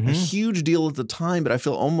 2015. A huge deal at the time, but I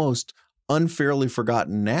feel almost unfairly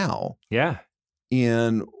forgotten now. Yeah.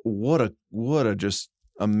 And what a just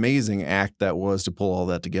amazing act that was to pull all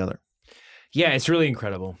that together. Yeah, it's really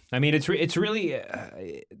incredible. I mean, it's really,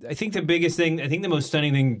 I think the most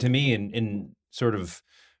stunning thing to me in sort of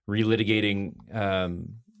relitigating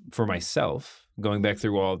for myself, going back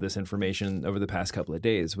through all of this information over the past couple of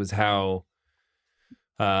days, was how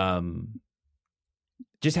the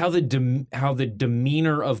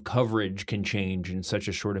demeanor of coverage can change in such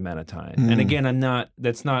a short amount of time. And again, I'm not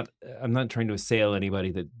trying to assail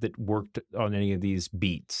anybody that worked on any of these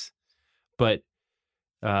beats, but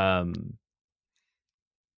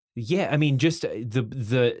yeah, I mean, just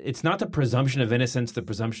it's not the presumption of innocence, the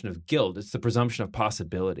presumption of guilt. It's the presumption of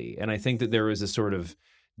possibility. And I think that there was a sort of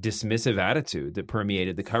dismissive attitude that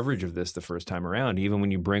permeated the coverage of this the first time around, even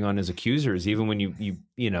when you bring on his accusers, even when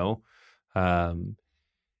I'm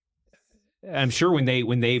sure when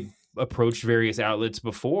they approached various outlets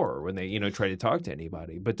before, when they, tried to talk to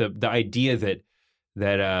anybody. But the idea that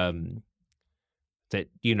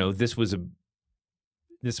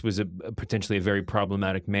this was a potentially a very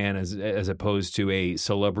problematic man as opposed to a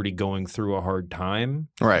celebrity going through a hard time.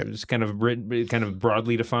 Right. It's kind of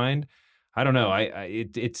broadly defined. I don't know.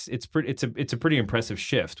 It's a pretty impressive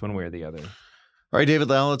shift one way or the other. All right, David,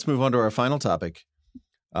 now let's move on to our final topic,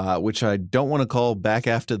 which I don't want to call Back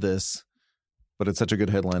After This, but it's such a good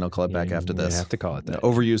headline. I'll call it Back After This. You have to call it that. The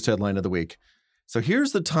overused headline of the week. So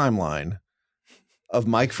here's the timeline of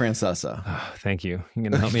Mike Francesa. Oh, thank you. You're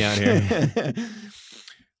going to help me out here.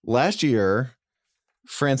 Last year,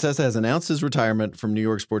 Francesa has announced his retirement from New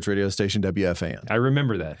York sports radio station WFAN. I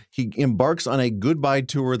remember that. He embarks on a goodbye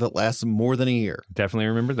tour that lasts more than a year. Definitely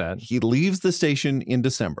remember that. He leaves the station in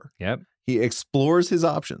December. Yep. He explores his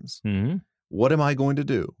options. Mm-hmm. What am I going to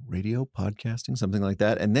do? Radio, podcasting, something like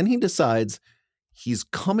that. And then he decides he's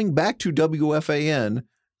coming back to WFAN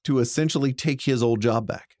to essentially take his old job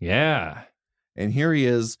back. Yeah. And here he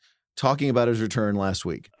is talking about his return last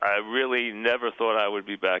week. I really never thought I would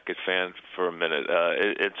be back at Fan for a minute.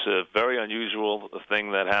 It's a very unusual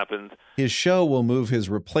thing that happened. His show will move his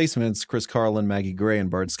replacements, Chris Carlin, Maggie Gray, and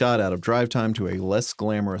Bart Scott, out of drive time to a less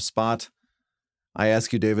glamorous spot. I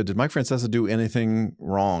ask you, David, did Mike Francesa do anything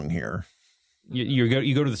wrong here?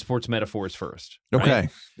 You go to the sports metaphors first. Right? Okay,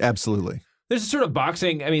 absolutely. There's a sort of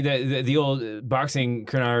boxing, I mean, the old boxing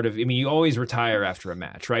narrative. I mean, you always retire after a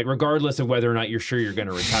match, right? Regardless of whether or not you're sure you're going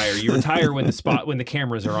to retire. You retire when the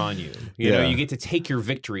cameras are on you. You know, you get to take your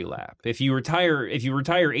victory lap. If you retire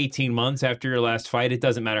 18 months after your last fight, it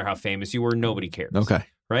doesn't matter how famous you were, nobody cares. Okay.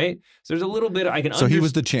 Right? So there's a little bit I can So he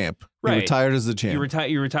was the champ. Right. He retired as the champ.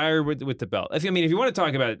 You retire with the belt. If you want to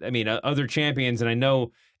talk about, other champions, and I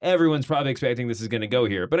know everyone's probably expecting this is going to go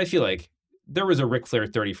here, but I feel like there was a Ric Flair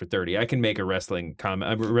 30 for 30. I can make a wrestling point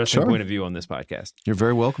of view on this podcast. You're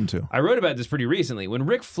very welcome to. I wrote about this pretty recently. When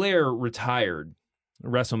Ric Flair retired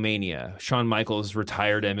WrestleMania, Shawn Michaels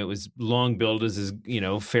retired him. It was long billed as his,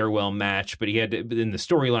 farewell match, but he had to, in the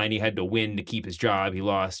storyline, he had to win to keep his job. He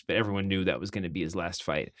lost, but everyone knew that was going to be his last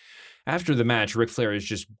fight. After the match, Ric Flair is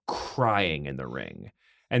just crying in the ring.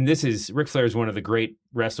 And Ric Flair is one of the great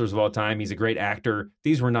wrestlers of all time. He's a great actor.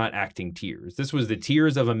 These were not acting tears. This was the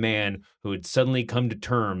tears of a man who had suddenly come to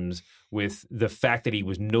terms with the fact that he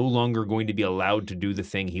was no longer going to be allowed to do the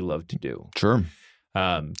thing he loved to do. Sure.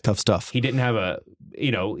 Tough stuff. He didn't have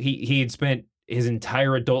he had spent his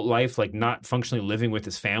entire adult life like not functionally living with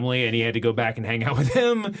his family, and he had to go back and hang out with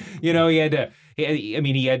him. He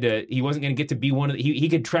wasn't going to get to be one of he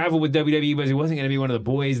could travel with WWE, but he wasn't going to be one of the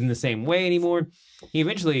boys in the same way anymore. He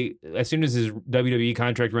eventually, as soon as his WWE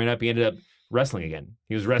contract ran up, he ended up wrestling again.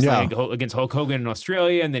 He was wrestling against Hulk Hogan in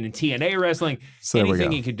Australia, and then in TNA wrestling. So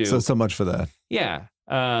anything he could do. So much for that. Yeah.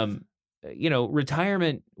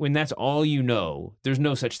 Retirement, when that's all you know, there's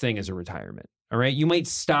no such thing as a retirement. All right. You might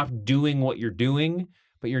stop doing what you're doing,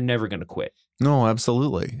 but you're never going to quit. No,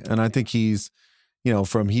 absolutely. And I think he's,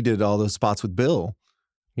 he did all those spots with Bill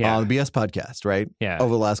on the BS podcast, right? Yeah.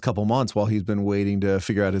 Over the last couple months while he's been waiting to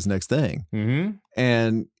figure out his next thing. Mm-hmm.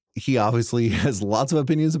 And he obviously has lots of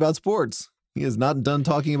opinions about sports. He is not done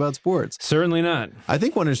talking about sports. Certainly not. I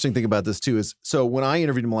think one interesting thing about this too is, so when I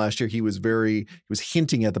interviewed him last year, he was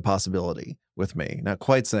hinting at the possibility with me, not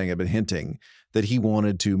quite saying it, but hinting that he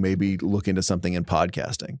wanted to maybe look into something in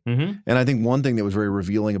podcasting. Mm-hmm. And I think one thing that was very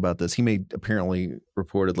revealing about this, he made apparently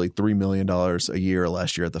reportedly $3 million a year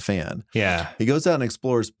last year at the Fan. Yeah. He goes out and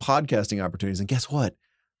explores podcasting opportunities. And guess what?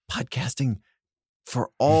 Podcasting, for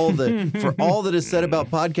all that is said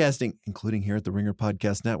about podcasting, including here at the Ringer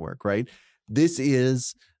Podcast Network, right? This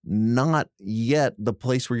is not yet the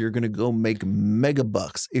place where you're going to go make mega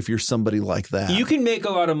bucks if you're somebody like that. You can make a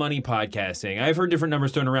lot of money podcasting. I've heard different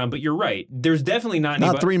numbers thrown around, but you're right. There's definitely not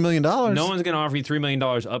 $3 million. No one's going to offer you $3 million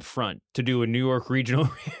up front to do a New York regional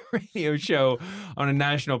radio show on a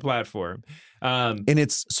national platform. And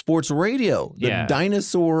it's sports radio, the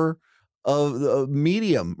dinosaur of the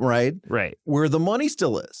medium, right? Right. Where the money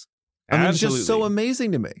still is. I mean, it's just so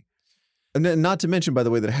amazing to me. And then, not to mention, by the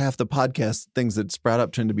way, that half the podcast things that sprout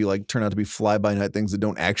up turn out to be fly-by-night things that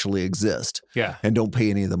don't actually exist. Yeah. And don't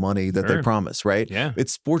pay any of the money that they promise, right? Yeah.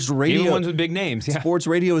 It's sports radio. Even ones with big names. Yeah. Sports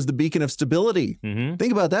radio is the beacon of stability. Mm-hmm.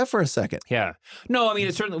 Think about that for a second. Yeah. No, I mean,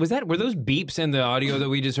 it certainly were those beeps in the audio that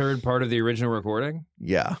we just heard part of the original recording?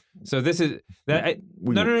 Yeah. So this is that.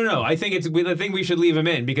 No. I think we should leave him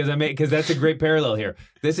in because that's a great parallel here.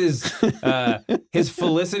 This is his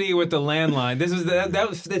felicity with the landline. This is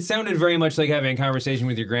that sounded very much like having a conversation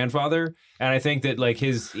with your grandfather, and I think that like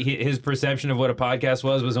his perception of what a podcast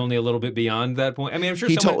was only a little bit beyond that point. I mean, I'm sure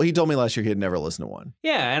he told me last year he had never listened to one.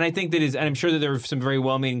 Yeah, and I think and I'm sure that there were some very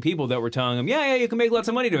well-meaning people that were telling him, yeah, you can make lots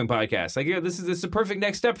of money doing podcasts. Like, this is the perfect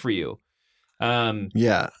next step for you.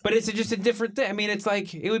 Yeah, but it's just a different thing. I mean, it's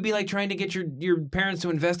like it would be like trying to get your parents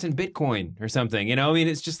to invest in Bitcoin or something. I mean,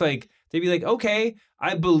 it's just like they'd be like, okay,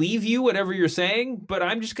 I believe you, whatever you're saying, but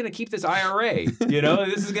I'm just going to keep this IRA.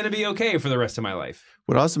 This is going to be okay for the rest of my life.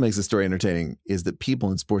 What also makes the story entertaining is that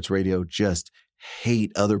people in sports radio just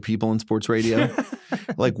hate other people in sports radio.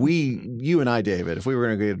 Like you and I, David, if we were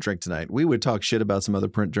going to get a drink tonight, we would talk shit about some other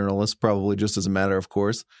print journalists, probably just as a matter of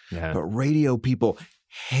course. Yeah. But radio people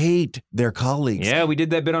hate their colleagues. Yeah, we did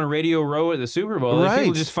that bit on Radio Row at the Super Bowl. Right.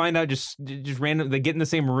 People just find out, just random. They get in the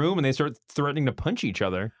same room and they start threatening to punch each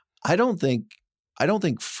other. I don't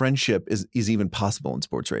think friendship is even possible in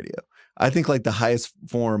sports radio. I think like the highest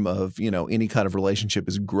form of any kind of relationship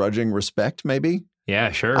is grudging respect. Maybe.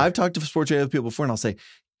 Yeah, sure. I've talked to sports radio people before, and I'll say,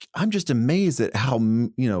 I'm just amazed at how,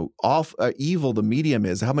 evil the medium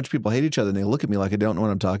is, how much people hate each other. And they look at me like I don't know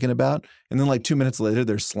what I'm talking about. And then like 2 minutes later,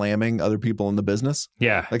 they're slamming other people in the business.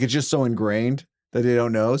 Yeah. Like it's just so ingrained that they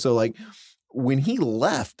don't know. So like when he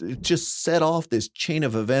left, it just set off this chain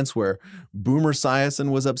of events where Boomer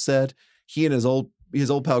Esiason was upset. He and his old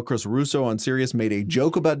pal Chris Russo on Sirius made a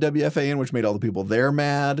joke about WFAN, which made all the people there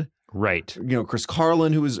mad. Right. Chris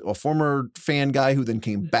Carlin, who was a former fan guy who then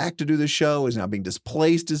came back to do the show, is now being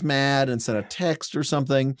displaced, is mad and sent a text or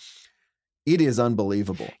something. It is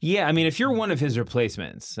unbelievable. Yeah. I mean, if you're one of his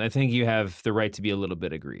replacements, I think you have the right to be a little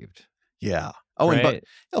bit aggrieved. Yeah. Oh, right? But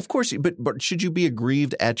of course, but should you be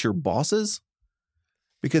aggrieved at your bosses?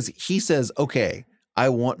 Because he says, okay, I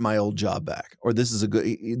want my old job back, or this is a good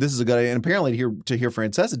idea. And apparently to hear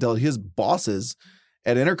Francesa tell his bosses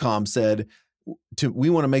at Intercom said, we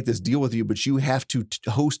want to make this deal with you, but you have to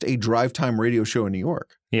host a drive time radio show in New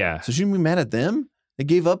York. Yeah. So shouldn't we be mad at them? They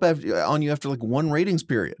gave up on you after like one ratings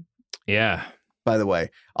period. Yeah. By the way,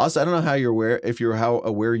 also, I don't know how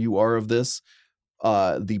aware you are of this.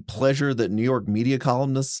 The pleasure that New York media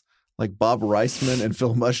columnists like Bob Reisman and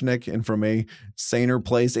Phil Mushnick and from a saner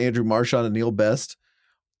place, Andrew Marchand and Neil Best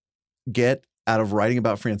get out of writing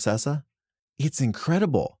about Francesa. It's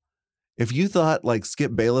incredible. If you thought like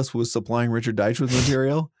Skip Bayless was supplying Richard Deitch with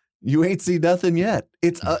material, you ain't seen nothing yet.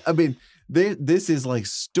 It's, this is like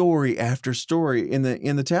story after story in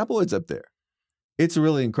the tabloids up there. It's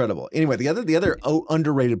really incredible. Anyway, the other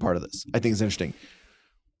underrated part of this, I think, is interesting.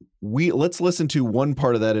 Let's listen to one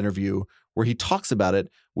part of that interview where he talks about it,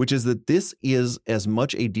 which is that this is as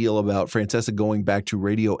much a deal about Francesa going back to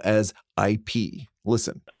radio as IP.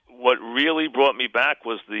 Listen. What really brought me back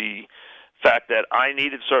was the fact that I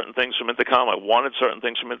needed certain things from Intercom. I wanted certain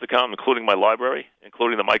things from Intercom, including my library,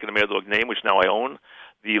 including the Mike and the Mad Dog name, which now I own,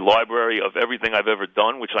 the library of everything I've ever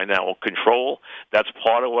done, which I now control. That's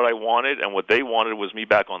part of what I wanted, and what they wanted was me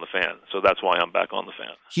back on the Fan. So that's why I'm back on the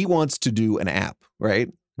Fan. He wants to do an app, right?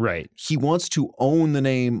 Right. He wants to own the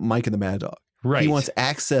name Mike and the Mad Dog. Right. He wants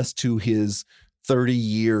access to his 30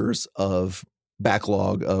 years of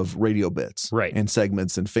backlog of radio bits, right, and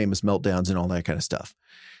segments and famous meltdowns and all that kind of stuff.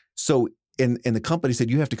 So, and the company said,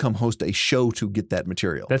 you have to come host a show to get that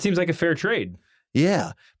material. That seems like a fair trade.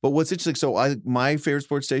 Yeah. But what's interesting, so my favorite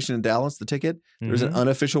sports station in Dallas, The Ticket, there's an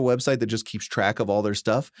unofficial website that just keeps track of all their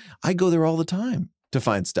stuff. I go there all the time to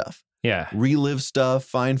find stuff. Yeah. Relive stuff,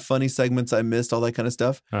 find funny segments I missed, all that kind of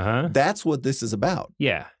stuff. Uh-huh. That's what this is about.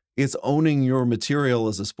 Yeah. It's owning your material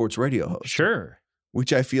as a sports radio host. Sure.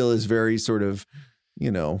 Which I feel is very sort of, I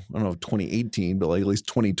don't know, 2018, but like at least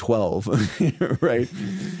 2012, right?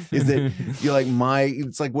 Is that you're like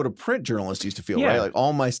it's like what a print journalist used to feel, right? Like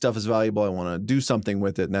all my stuff is valuable. I want to do something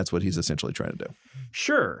with it. And that's what he's essentially trying to do.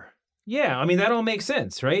 Sure. Yeah. I mean, that all makes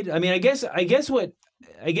sense, right? I mean, I guess what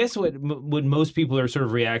most people are sort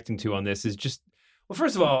of reacting to on this is just, well,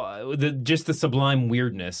 first of all, the sublime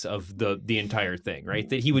weirdness of the entire thing, right?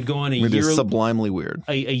 That he would go on sublimely weird,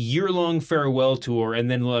 a year-long farewell tour, and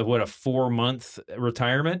then a 4-month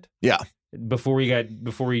retirement. Yeah, before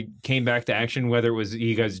he came back to action, whether it was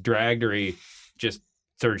he got dragged or he just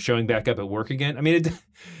started showing back up at work again. I mean,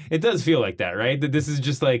 it does feel like that, right? That this is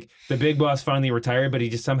just like the big boss finally retired, but he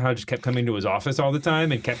just somehow just kept coming to his office all the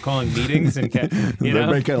time and kept calling meetings and kept,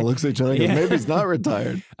 Everybody kind of looks at each other and goes, maybe he's not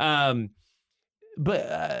retired.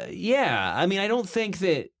 But yeah, I mean, I don't think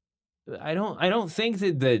that I'm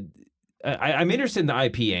interested in the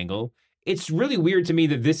IP angle. It's really weird to me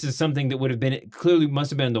that this is something that would have been clearly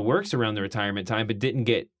must have been in the works around the retirement time, but didn't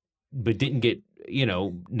get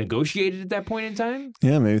negotiated at that point in time.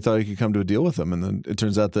 Yeah, maybe thought he could come to a deal with them, and then it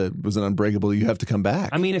turns out that it was an unbreakable. You have to come back.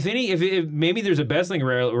 I mean, if maybe there's a wrestling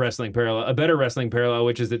parallel, a better wrestling parallel,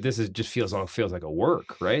 which is that this feels like a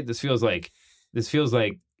work, right? This feels like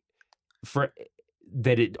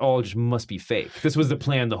that it all just must be fake. This was the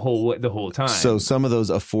plan the whole time. So some of those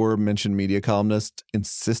aforementioned media columnists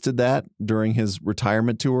insisted that during his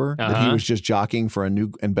retirement tour that he was just jockeying for a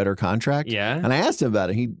new and better contract. Yeah. And I asked him about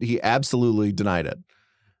it. He absolutely denied it.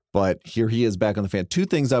 But here he is back on the Fan. Two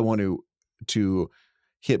things I want to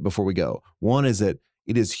hit before we go. One is that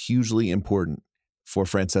it is hugely important for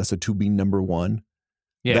Francesa to be number one.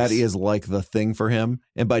 Yes. That is like the thing for him.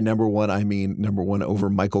 And by number one, I mean number one over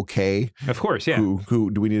Michael Kay. Of course, yeah.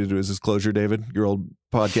 Who do we need to do his disclosure, David? Your old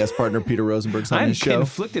podcast partner, Peter Rosenberg's on his show. I'm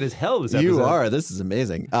conflicted as hell this episode. You are. This is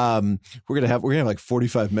amazing. We're gonna have like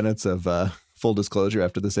 45 minutes of full disclosure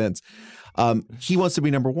after this ends. He wants to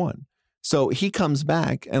be number one. So he comes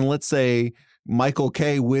back and let's say Michael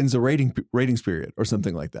Kay wins a ratings period or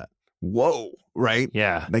something like that. Whoa, right?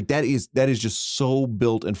 Yeah. Like that is just so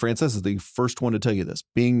built. And Francesa is the first one to tell you this.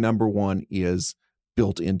 Being number one is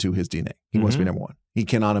built into his DNA. He wants to be number one. He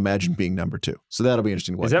cannot imagine being number two. So that'll be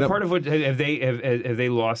interesting. Is that part of what have they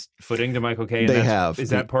lost footing to Michael Kay? They have. Is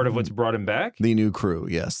that part of what's brought him back? The new crew,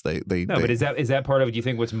 yes. But is that part of, do you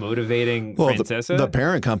think, what's motivating Francesa? The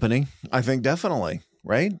parent company, I think definitely,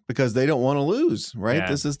 right? Because they don't want to lose, right? Yeah.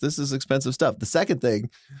 This is expensive stuff. The second thing,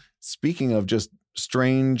 speaking of just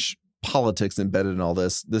strange politics embedded in all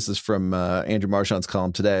this is from Andrew Marchand's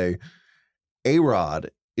column today. A-Rod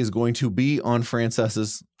is going to be on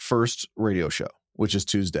Francesa's first radio show, which is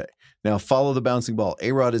Tuesday. Now, follow the bouncing ball.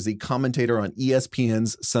 A-Rod is the commentator on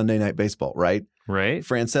ESPN's Sunday Night Baseball, right? Right.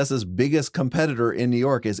 Francesa's biggest competitor in New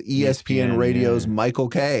York is ESPN Radio's Michael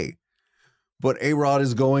Kay. But A-Rod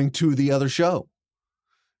is going to the other show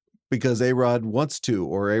because A-Rod wants to,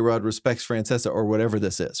 or A-Rod respects Francesa, or whatever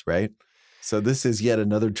this is, right? So this is yet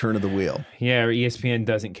another turn of the wheel. Yeah, ESPN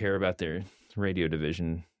doesn't care about their radio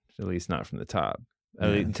division, at least not from the top.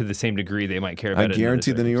 To the same degree they might care about it. I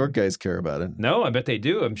guarantee the New York guys care about it. No, I bet they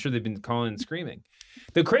do. I'm sure they've been calling and screaming.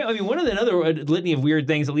 One of the other litany of weird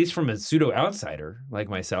things, at least from a pseudo outsider like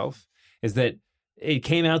myself, is that it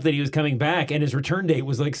came out that he was coming back and his return date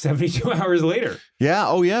was like 72 hours later. Yeah.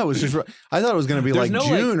 Oh, yeah. It was just. I thought it was going to be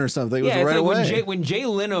June or something. It was right away. When Jay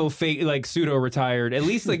Leno pseudo retired, at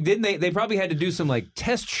least didn't they probably had to do some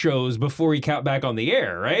test shows before he got back on the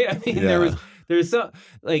air, right? I mean, There's some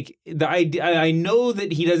the idea. I know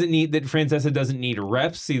that Francesa doesn't need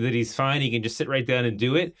reps. See that he's fine. He can just sit right down and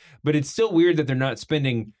do it. But it's still weird that they're not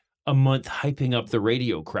spending a month hyping up the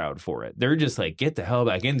radio crowd for it. They're just get the hell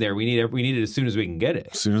back in there. We need it as soon as we can get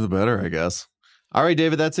it. Sooner the better, I guess. All right,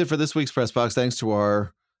 David, that's it for this week's Press Box. Thanks to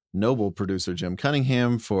our noble producer, Jim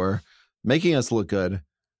Cunningham, for making us look good.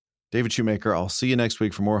 David Shoemaker, I'll see you next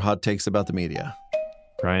week for more hot takes about the media.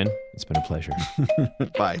 Brian, it's been a pleasure.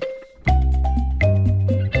 Bye.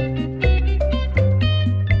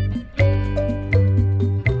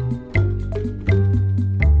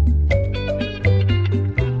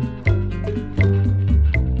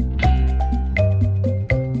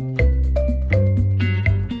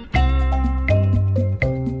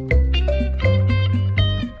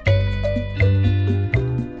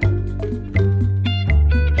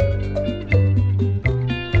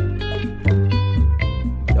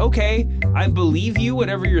 Okay, I believe you,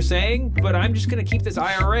 whatever you're saying, but I'm just going to keep this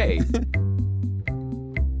IRA.